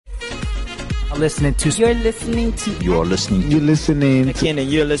Listening to. You're listening to. You're listening. You're listening. Again,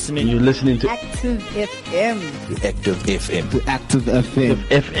 and you're listening. You're listening to Active FM. to Active FM. To Active FM.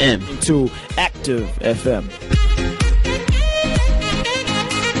 FM. To Active FM.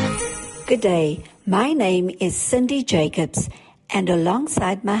 Good day. My name is Cindy Jacobs, and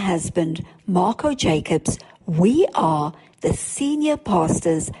alongside my husband, Marco Jacobs, we are the senior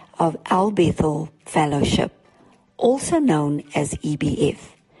pastors of Al Bethel Fellowship, also known as EBF,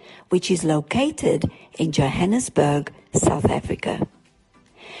 which is located in Johannesburg, South Africa.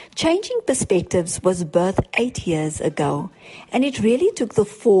 Changing Perspectives was birthed 8 years ago, and it really took the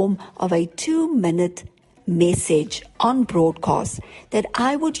form of a 2-minute message on broadcast that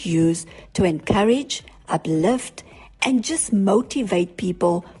I would use to encourage, uplift, and just motivate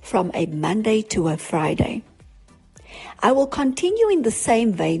people from a Monday to a Friday. I will continue in the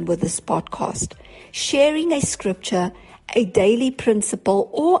same vein with this podcast, sharing a scripture, a daily principle,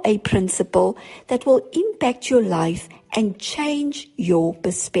 or a principle that will impact your life and change your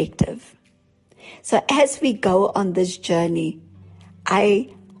perspective. So as we go on this journey, I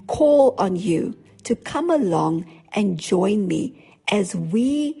call on you to come along and join me as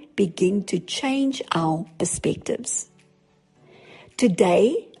we begin to change our perspectives.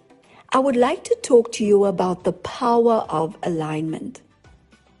 Today, I would like to talk to you about the power of alignment.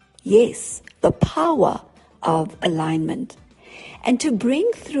 Yes, the power of alignment, and to bring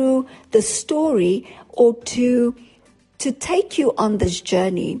through the story, or to take you on this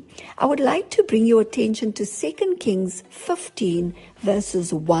journey, I would like to bring your attention to 2 Kings 15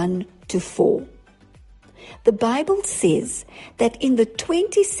 verses 1 to 4. The Bible says that in the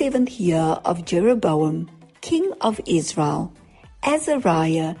 27th year of Jeroboam, king of Israel,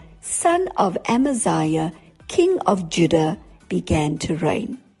 Azariah, son of Amaziah, king of Judah, began to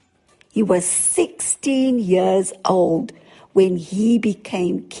reign. He was 16 years old when he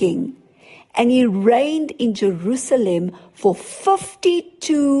became king, and he reigned in Jerusalem for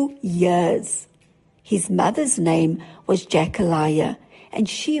 52 years. His mother's name was Jechaliah, and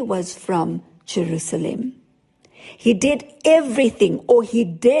she was from Jerusalem. He did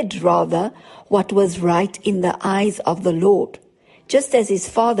what was right in the eyes of the Lord, just as his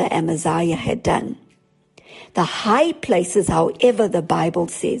father Amaziah had done. The high places, however, the Bible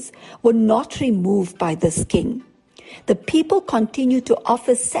says, were not removed by this king. The people continued to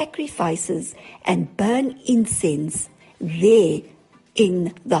offer sacrifices and burn incense there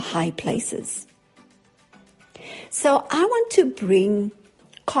in the high places. So I want to bring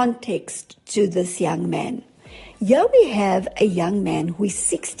context to this young man. Here we have a young man who is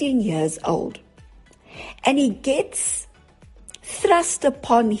 16 years old, and he gets thrust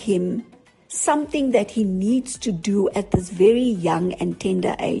upon him something that he needs to do at this very young and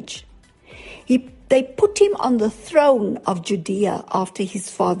tender age. They put him on the throne of Judea after his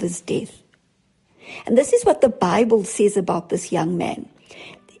father's death. And this is what the Bible says about this young man.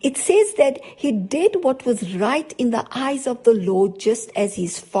 It says that he did what was right in the eyes of the Lord, just as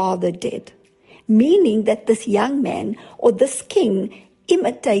his father did. Meaning that this young man, or this king,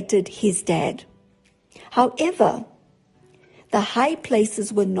 imitated his dad. However, the high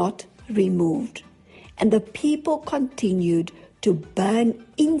places were not removed, and the people continued to burn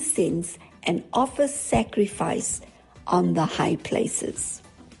incense and offer sacrifice on the high places.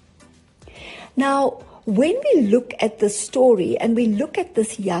 Now, when we look at the story and we look at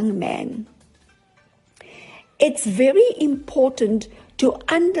this young man, it's very important to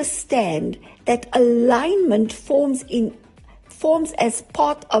understand that alignment forms as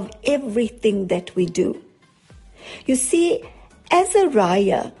part of everything that we do. You see,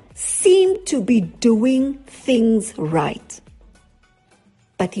 Azariah seemed to be doing things right,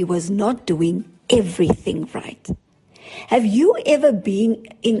 but he was not doing everything right. Have you ever been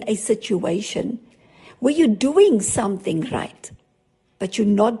in a situation where you're doing something right, but you're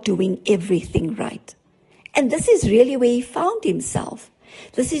not doing everything right? And this is really where he found himself.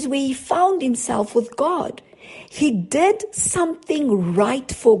 This is where he found himself with God. He did something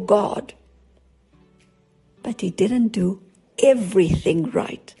right for God, but he didn't do everything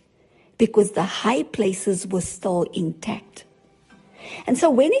right, because the high places were still intact. And so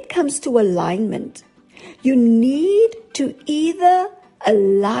when it comes to alignment, you need to either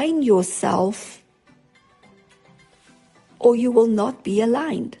align yourself or you will not be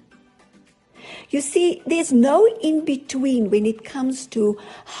aligned. You see, there's no in between when it comes to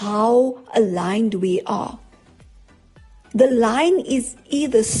how aligned we are. The line is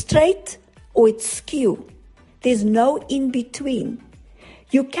either straight or it's skew. There's no in between.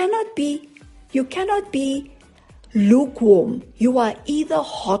 You cannot be lukewarm. You are either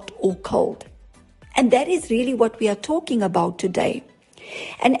hot or cold. And that is really what we are talking about today.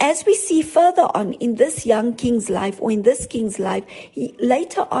 And as we see further on in this young king's life, or in this king's life,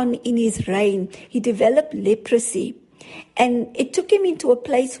 later on in his reign, he developed leprosy. And it took him into a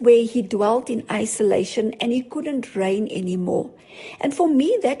place where he dwelt in isolation and he couldn't reign anymore. And for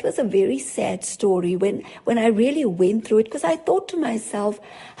me, that was a very sad story when I really went through it, because I thought to myself,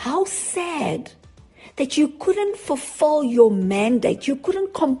 how sad that you couldn't fulfill your mandate. You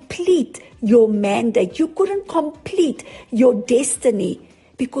couldn't complete your mandate. You couldn't complete your destiny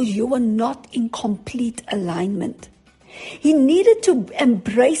because you were not in complete alignment. He needed to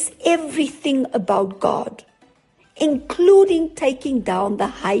embrace everything about God, including taking down the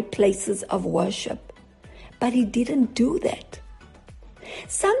high places of worship. But he didn't do that.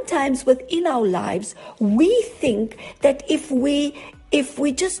 Sometimes within our lives, we think that if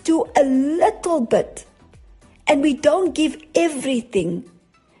we just do a little bit and we don't give everything,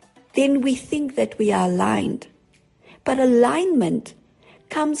 then we think that we are aligned. But alignment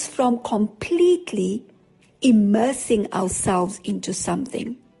comes from completely immersing ourselves into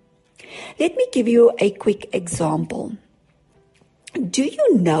something. Let me give you a quick example. Do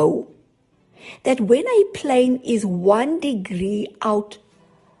you know that when a plane is 1 degree out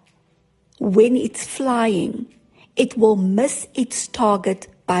when it's flying, it will miss its target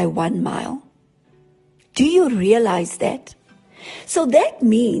by 1 mile? Do you realize that? So that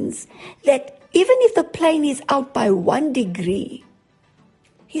means that even if the plane is out by 1 degree,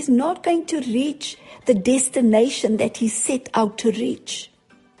 he's not going to reach the destination that he set out to reach.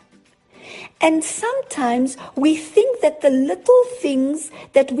 And sometimes we think that the little things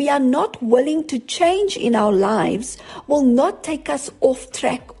that we are not willing to change in our lives will not take us off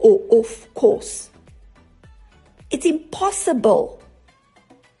track or off course. It's impossible,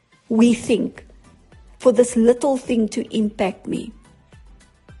 we think, for this little thing to impact me.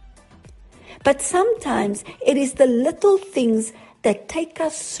 But sometimes it is the little things that take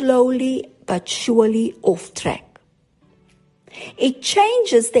us slowly but surely off track. It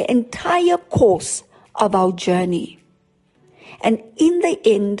changes the entire course of our journey. And in the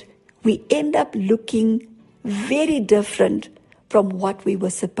end, we end up looking very different from what we were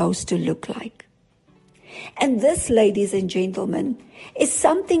supposed to look like. And this, ladies and gentlemen, is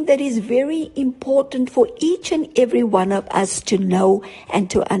something that is very important for each and every one of us to know and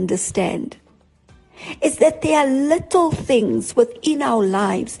to understand. Is that there are little things within our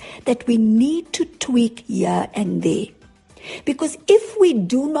lives that we need to tweak here and there. Because if we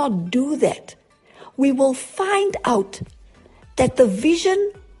do not do that, we will find out that the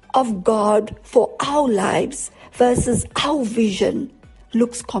vision of God for our lives versus our vision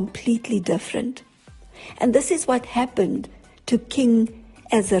looks completely different. And this is what happened to King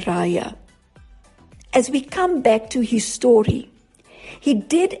Azariah. As we come back to his story, he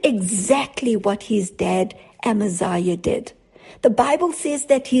did exactly what his dad Amaziah did. The Bible says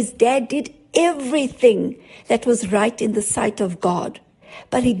that his dad did everything that was right in the sight of God,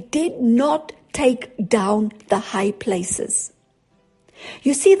 but he did not take down the high places.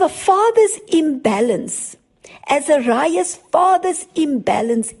 You see, the father's imbalance, Azariah's father's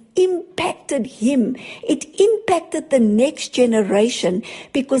imbalance, impacted him. It impacted the next generation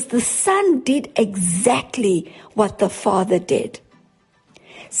because the son did exactly what the father did.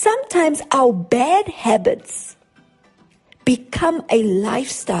 Sometimes our bad habits become a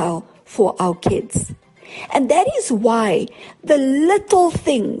lifestyle for our kids. And that is why the little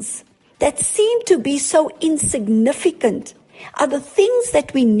things that seem to be so insignificant are the things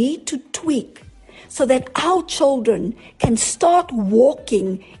that we need to tweak so that our children can start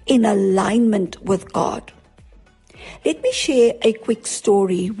walking in alignment with God. Let me share a quick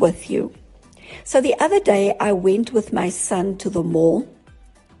story with you. So the other day I went with my son to the mall,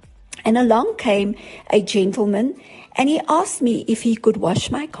 and along came a gentleman and he asked me if he could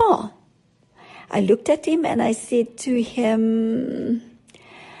wash my car. I looked at him and I said to him,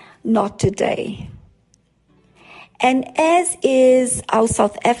 not today. And as is our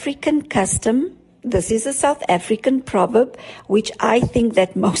South African custom, this is a South African proverb, which I think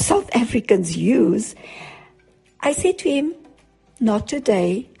that most South Africans use. I said to him, not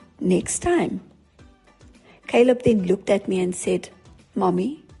today, next time. Caleb then looked at me and said,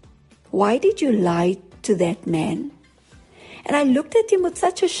 Mommy, why did you lie to that man? And I looked at him with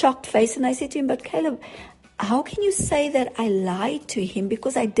such a shocked face and I said to him, but Caleb, how can you say that I lied to him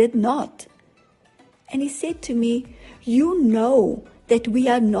because I did not? And he said to me, you know that we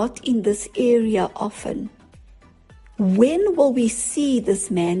are not in this area often. When will we see this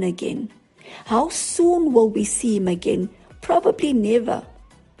man again? How soon will we see him again? Probably never.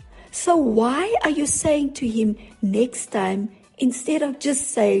 So why are you saying to him next time instead of just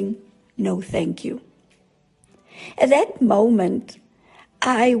saying, no, thank you? At that moment,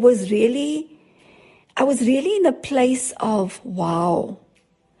 I was really in a place of, wow,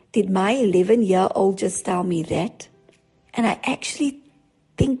 did my 11-year-old just tell me that? And I actually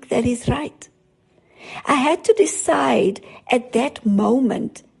think that is right. I had to decide at that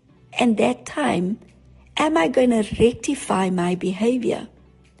moment and that time, am I going to rectify my behavior?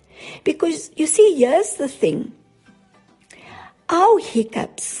 Because you see, here's the thing. Our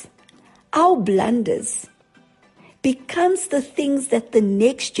hiccups, our blunders, becomes the things that the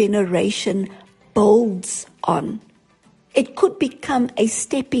next generation builds on. It could become a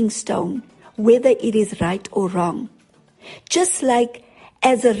stepping stone, whether it is right or wrong. Just like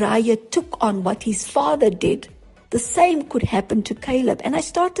Azariah took on what his father did, the same could happen to Caleb. And I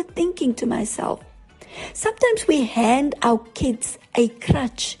started thinking to myself, sometimes we hand our kids a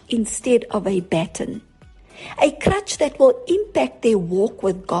crutch instead of a baton. A crutch that will impact their walk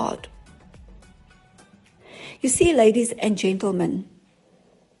with God. You see, ladies and gentlemen,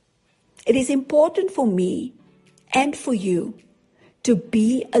 it is important for me and for you to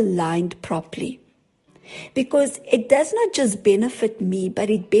be aligned properly. Because it does not just benefit me,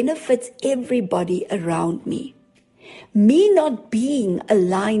 but it benefits everybody around me. Me not being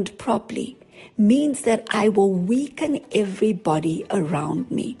aligned properly means that I will weaken everybody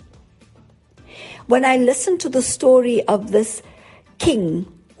around me. When I listen to the story of this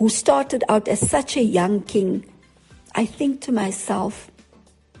king who started out as such a young king, I think to myself,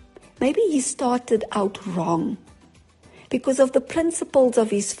 maybe he started out wrong because of the principles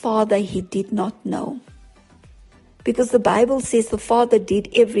of his father he did not know. Because the Bible says the father did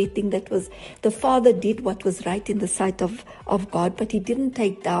the father did what was right in the sight of God, but he didn't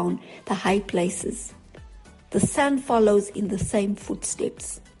take down the high places. The son follows in the same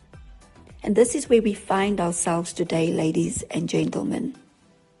footsteps. And this is where we find ourselves today, ladies and gentlemen.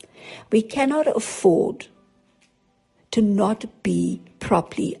 We cannot afford to not be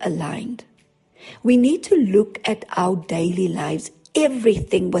properly aligned. We need to look at our daily lives,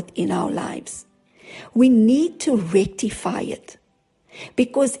 everything within our lives. We need to rectify it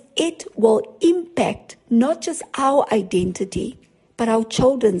because it will impact not just our identity, but our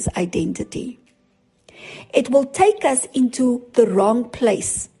children's identity. It will take us into the wrong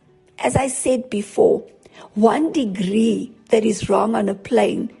place. As I said before, 1 degree that is wrong on a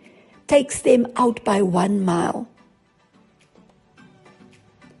plane takes them out by 1 mile.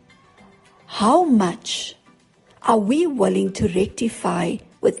 How much are we willing to rectify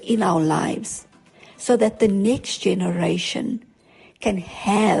within our lives so that the next generation can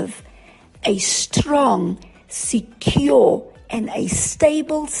have a strong, secure, and a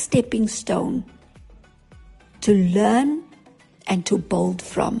stable stepping stone to learn and to build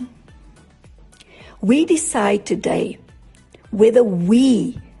from? We decide today whether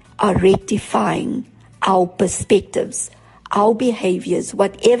we are rectifying our perspectives, our behaviors,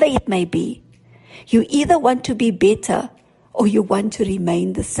 whatever it may be. You either want to be better or you want to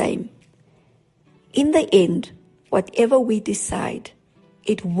remain the same. In the end, whatever we decide,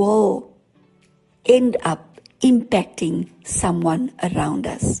 it will end up impacting someone around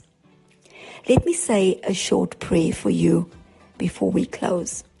us. Let me say a short prayer for you before we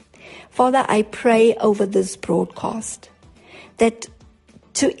close. Father, I pray over this broadcast that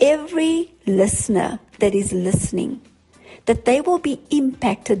to every listener that is listening, that they will be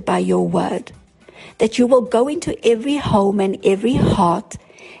impacted by your word, that you will go into every home and every heart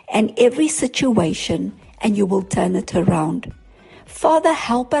and every situation and you will turn it around. Father,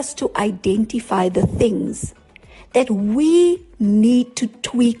 help us to identify the things that we need to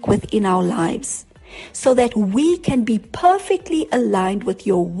tweak within our lives so that we can be perfectly aligned with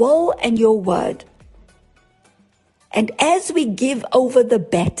your will and your word. And as we give over the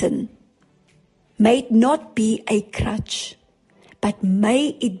baton, may it not be a crutch, but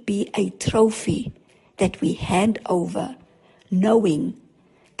may it be a trophy that we hand over, knowing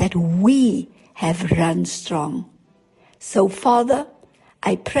that we have run strong. So, Father,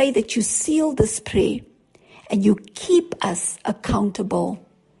 I pray that you seal this prayer and you keep us accountable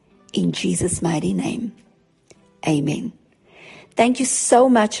in Jesus' mighty name. Amen. Thank you so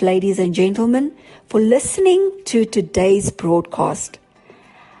much, ladies and gentlemen, for listening to today's broadcast.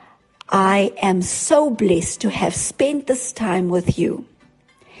 I am so blessed to have spent this time with you.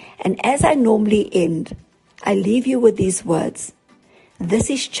 And as I normally end, I leave you with these words. This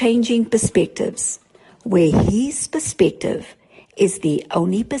is Changing Perspectives, where his perspective is the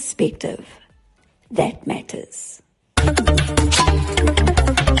only perspective that matters.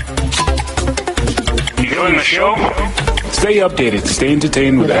 Enjoying the show? Stay updated, stay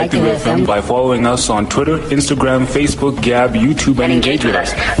entertained with Active FM by following us on Twitter, Instagram, Facebook, Gab, YouTube, and engage with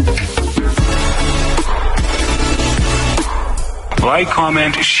us. Like,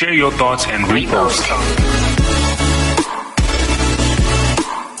 comment, share your thoughts, and repost.